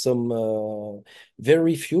sequences some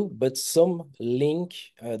very few, but some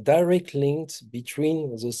direct links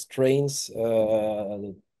between the strains,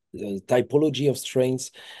 typology of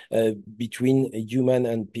strains between human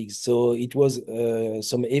and pigs. So it was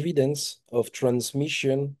some evidence of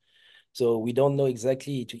transmission. So we don't know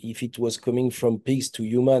exactly if it was coming from pigs to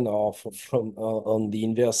human or from on the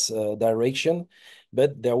inverse direction,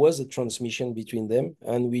 but there was a transmission between them.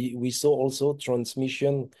 And we saw also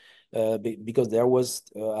transmission because there was,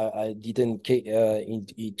 I didn't get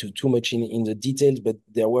into too much in the details, but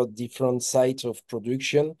there were different sites of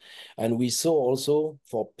production. And we saw also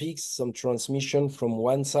for pigs some transmission from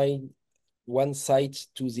one site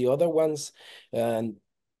to the other ones. And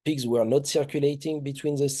pigs were not circulating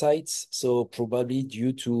between the sites, so probably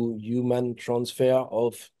due to human transfer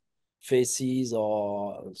of feces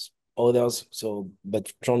or others. So,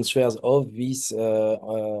 but transfers of these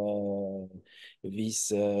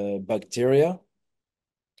bacteria,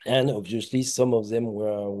 and obviously some of them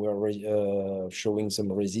were showing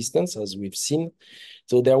some resistance, as we've seen.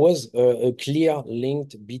 So there was a clear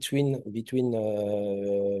link between the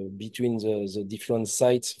different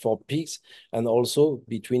sites for pigs, and also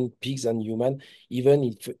between pigs and human. Even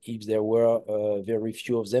if there were very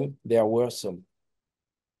few of them, there were some.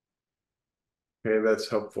 Okay, that's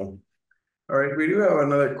helpful. All right, we do have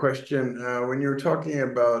another question. When you were talking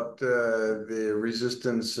about the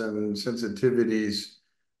resistance and sensitivities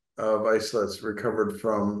of isolates recovered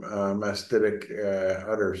from mastitic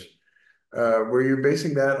udders, were you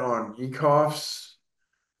basing that on ECOFs?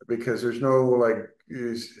 Because there's no like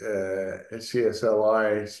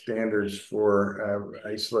CSLI standards for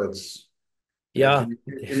isolates. Yeah.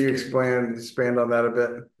 Can you expand on that a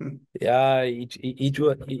bit? Yeah, it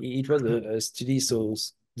was a study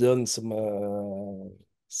done some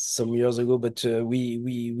years ago, but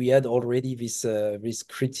we had already this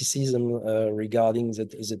criticism regarding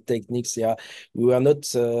the techniques. Yeah, we were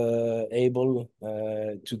not able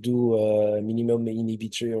to do minimum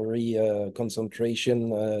inhibitory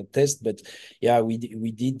concentration test, but yeah, we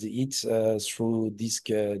did it through disk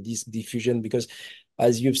diffusion, because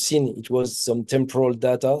as you've seen, it was some temporal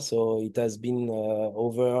data, so it has been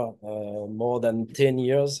over more than 10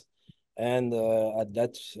 years. And at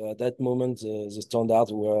that moment, the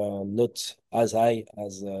standards were not as high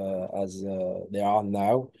as they are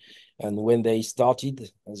now. And when they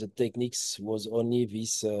started, the techniques was only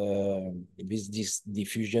this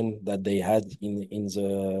diffusion that they had in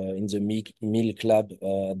the milk lab,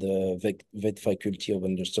 the vet faculty of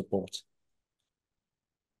under support.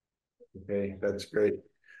 Okay, that's great.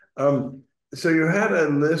 So you had a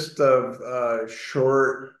list of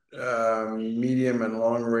short, medium, and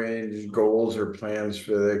long-range goals or plans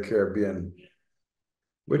for the Caribbean.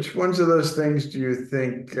 Which ones of those things do you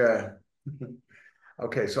think?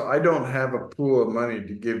 Okay, so I don't have a pool of money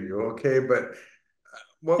to give you, okay, but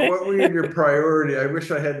what were your priority? I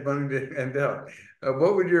wish I had money to hand out.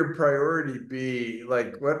 What would your priority be?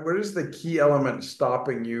 Like, what is the key element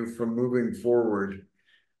stopping you from moving forward?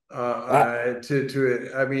 I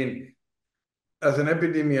mean, as an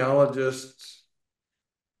epidemiologist,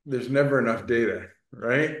 there's never enough data,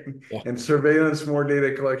 right? Yeah. And surveillance, more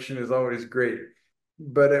data collection is always great.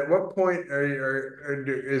 But at what point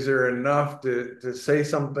is there enough to say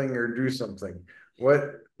something or do something?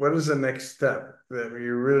 What is the next step that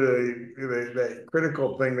you really, that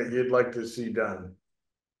critical thing that you'd like to see done?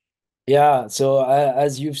 Yeah, so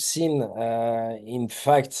as you've seen, in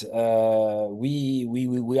fact,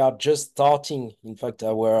 we are just starting. In fact,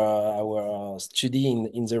 our study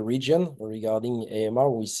in the region regarding AMR.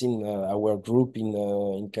 We've seen our group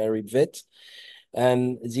in Carib Vet,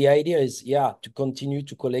 And the idea is, yeah, to continue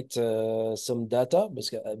to collect some data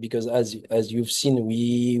because as you've seen,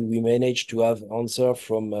 we managed to have answer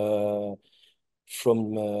from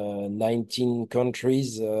 19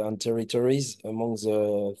 countries and territories among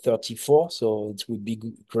the 34. So it would be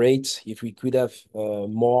great if we could have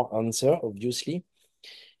more answer, obviously.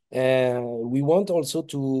 We want also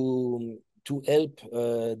to help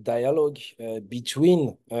dialogue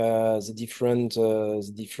between the different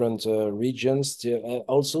regions,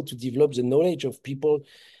 also to develop the knowledge of people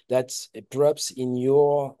that perhaps in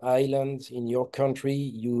your island, in your country,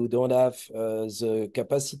 you don't have the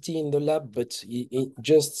capacity in the lab, but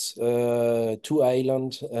just 2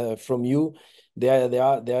 islands from you,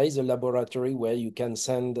 there is a laboratory where you can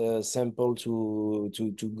send a sample to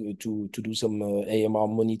do some AMR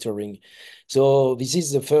monitoring. So this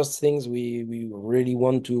is the first things we really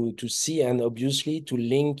want to see, and obviously to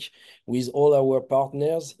link with all our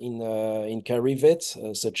partners in CARIVET,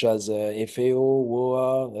 such as FAO,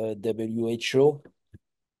 WOA, WHO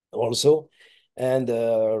also, and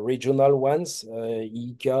regional ones,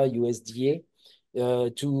 ICA, USDA,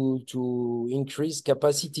 to increase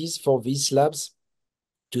capacities for these labs,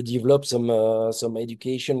 to develop some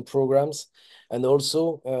education programs, and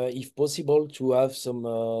also, if possible, to have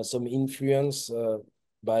some influence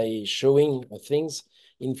by showing things,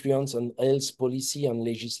 influence on health policy and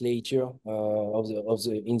legislature of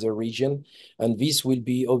the in the region, and this will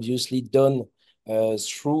be obviously done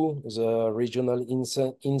through the regional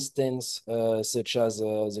instance, such as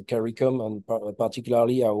the CARICOM, and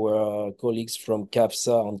particularly our colleagues from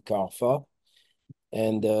CAFSA and CARFA,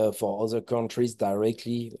 and for other countries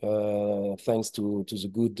directly, thanks to the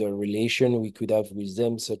good relation we could have with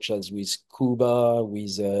them, such as with Cuba,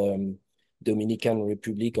 with Dominican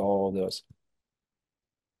Republic, or others.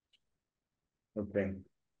 Okay,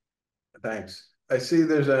 thanks. I see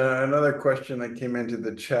there's another question that came into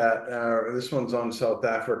the chat. This one's on South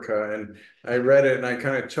Africa, and I read it and I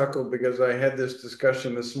kind of chuckled because I had this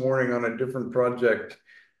discussion this morning on a different project,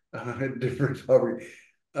 on a different topic,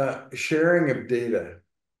 sharing of data.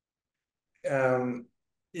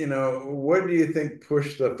 What do you think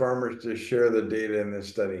pushed the farmers to share the data in this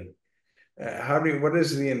study? What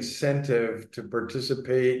is the incentive to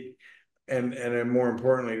participate and more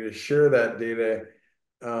importantly, to share that data?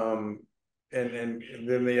 And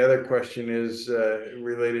then the other question is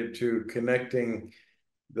related to connecting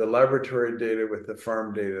the laboratory data with the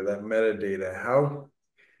farm data, that metadata. How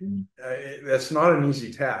that's not an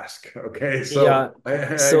easy task. Okay, so Yeah. I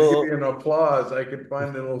give you an applause. I could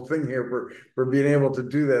find a little thing here for being able to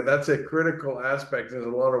do that. That's a critical aspect. There's a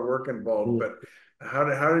lot of work involved, but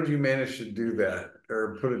how did you manage to do that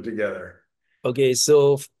or put it together? Okay,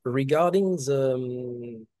 so regarding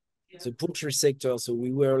the poultry sector, so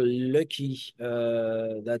we were lucky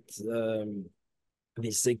that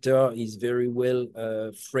this sector is very well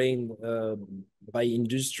framed by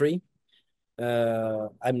industry.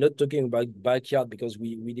 I'm not talking about backyard because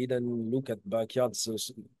we didn't look at backyard. So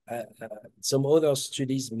some other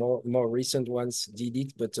studies, more recent ones, did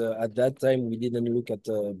it, but at that time we didn't look at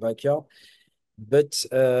backyard. But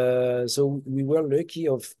so we were lucky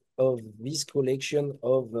of this collection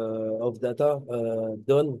of data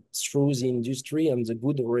done through the industry, and the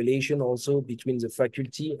good relation also between the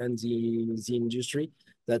faculty and the industry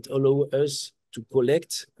that allow us to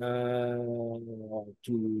collect,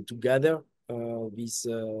 to gather this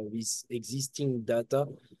existing data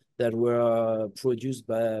that were produced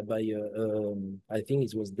by I think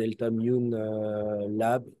it was Delta Mune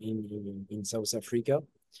lab in South Africa.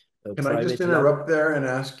 Can I just Private lab. interrupt there and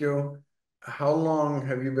ask you, how long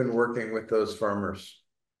have you been working with those farmers?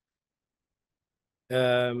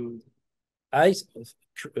 For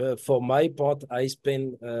my part, I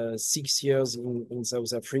spent 6 years in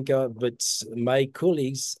South Africa, but my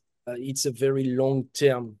colleagues, it's a very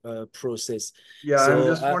long-term process. Yeah, so I'm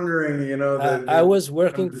just wondering, I was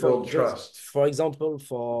working to for build just, trust. for example,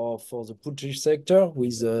 for the poultry sector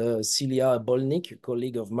with Celia Bolnik, a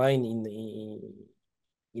colleague of mine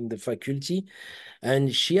in the faculty,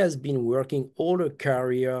 and she has been working all her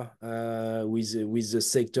career with the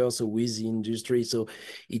sector, so with the industry. So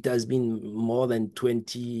it has been more than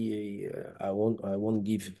 20. I won't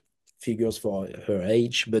give figures for her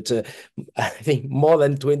age, but I think more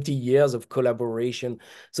than 20 years of collaboration.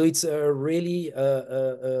 So it's really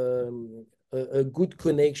a good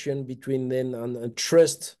connection between them, and a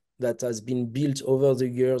trust that has been built over the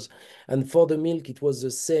years. And for the milk, it was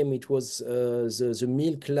the same. It was the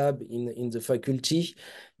milk lab in the faculty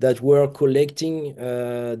that were collecting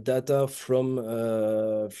data from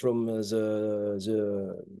the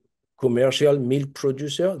commercial milk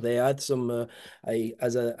producer. They had some,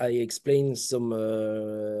 as I explained, some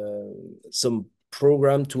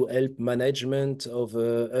program to help management of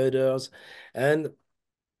udders, and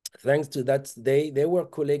thanks to that, they were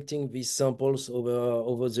collecting these samples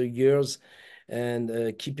over the years,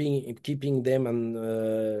 and keeping them and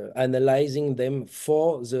analyzing them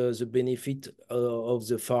for the benefit of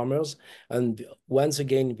the farmers. And once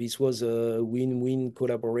again, this was a win-win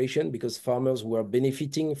collaboration because farmers were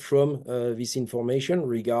benefiting from this information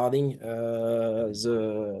regarding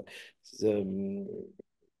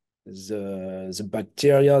the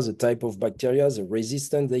bacteria, the type of bacteria, the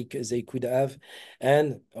resistance they could have,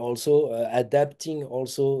 and also adapting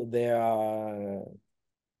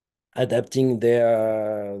their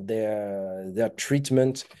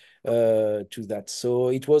treatment to that. So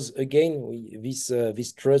it was again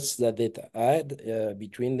this trust that they had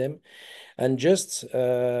between them. And just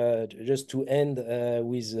to end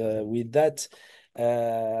with that,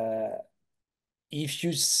 if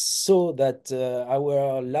you saw that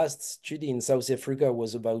our last study in South Africa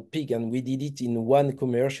was about pig, and we did it in one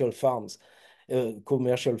commercial farm.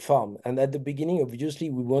 And at the beginning, obviously,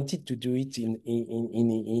 we wanted to do it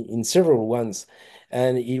in several ones.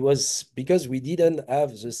 And it was because we didn't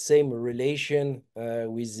have the same relation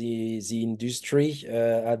with the industry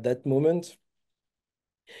at that moment.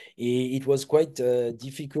 It was quite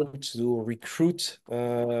difficult to recruit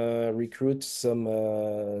some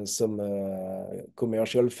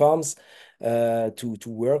commercial farms to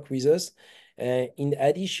work with us. In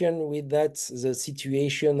addition with that, the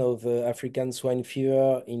situation of African swine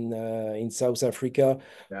fever in South Africa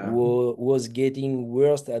was getting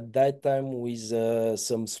worse at that time with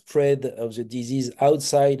some spread of the disease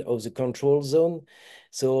outside of the control zone.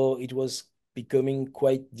 So it was becoming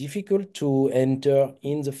quite difficult to enter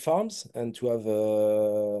in the farms and to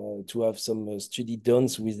have some study done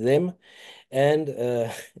with them. And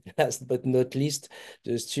last but not least,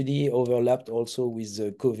 the study overlapped also with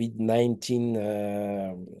the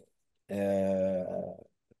COVID-19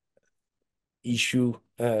 issue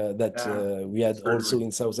that we had also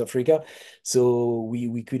in South Africa. So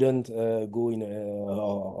we couldn't go in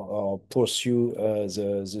or pursue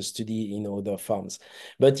the study in other farms.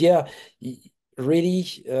 But yeah, really,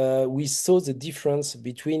 we saw the difference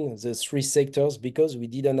between the three sectors because we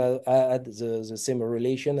didn't add the same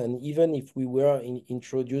relation. And even if we were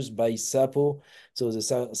introduced by SAPO, so the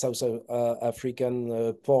South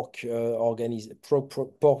African pork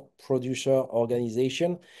producer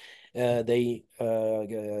organization, they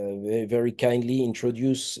very kindly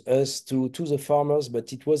introduced us to the farmers,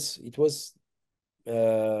 but it was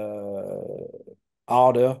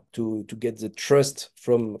harder to get the trust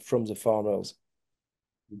from the farmers.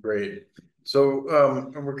 Great. So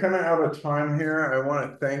we're kind of out of time here. I want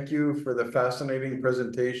to thank you for the fascinating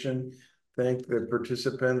presentation. Thank the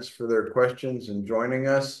participants for their questions and joining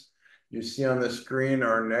us. You see on the screen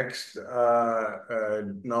our next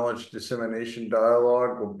knowledge dissemination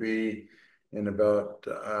dialogue will be in about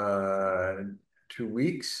 2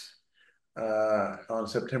 weeks on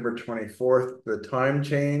September 24th. The time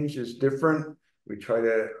change is different. We try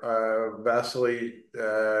to vacillate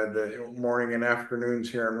the morning and afternoons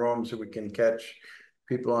here in Rome so we can catch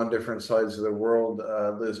people on different sides of the world.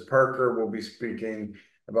 Liz Parker will be speaking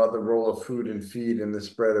about the role of food and feed in the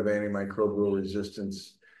spread of antimicrobial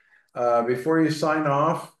resistance. Before you sign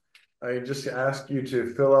off, I just ask you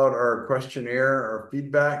to fill out our questionnaire or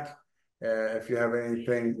feedback if you have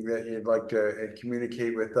anything that you'd like to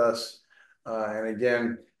communicate with us. And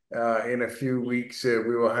again, in a few weeks,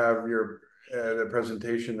 we will have the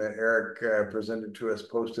presentation that Eric presented to us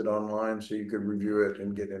posted online so you could review it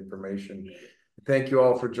and get information. Thank you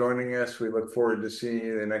all for joining us. We look forward to seeing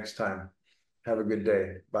you the next time. Have a good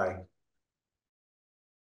day. Bye.